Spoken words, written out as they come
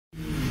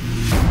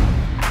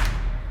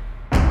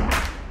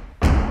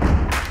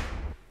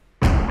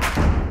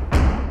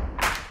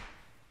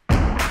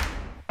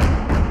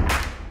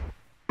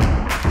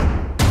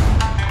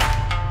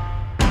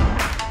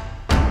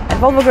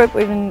Volvo Group,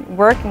 we've been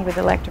working with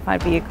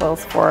electrified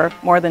vehicles for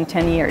more than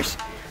 10 years.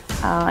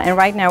 And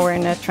right now we're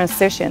in a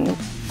transition.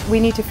 We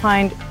need to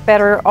find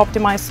better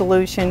optimized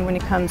solution when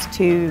it comes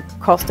to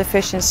cost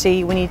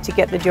efficiency. We need to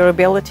get the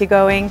durability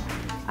going.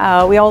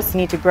 We also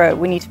need to grow.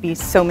 We need to be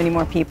so many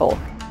more people.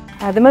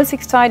 The most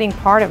exciting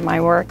part of my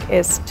work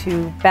is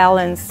to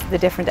balance the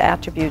different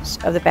attributes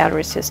of the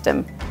battery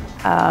system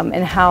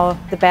and how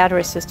the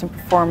battery system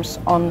performs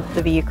on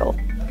the vehicle.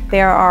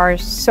 There are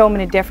so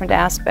many different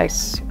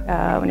aspects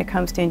when it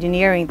comes to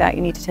engineering that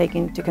you need to take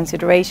into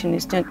consideration.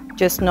 It's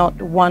just not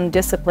one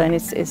discipline.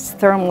 It's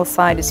thermal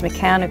side, it's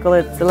mechanical,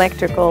 it's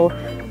electrical,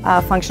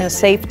 functional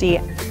safety.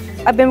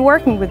 I've been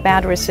working with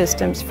battery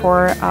systems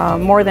for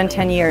more than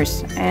 10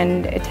 years,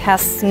 and it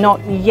has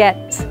not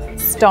yet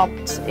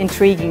stopped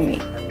intriguing me.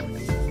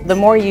 The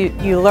more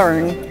you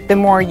learn, the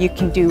more you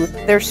can do.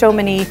 There's so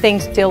many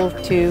things still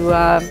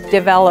to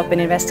develop and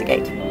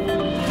investigate.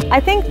 I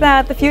think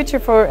that the future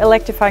for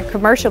electrified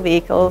commercial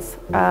vehicles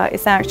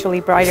is actually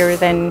brighter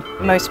than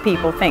most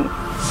people think.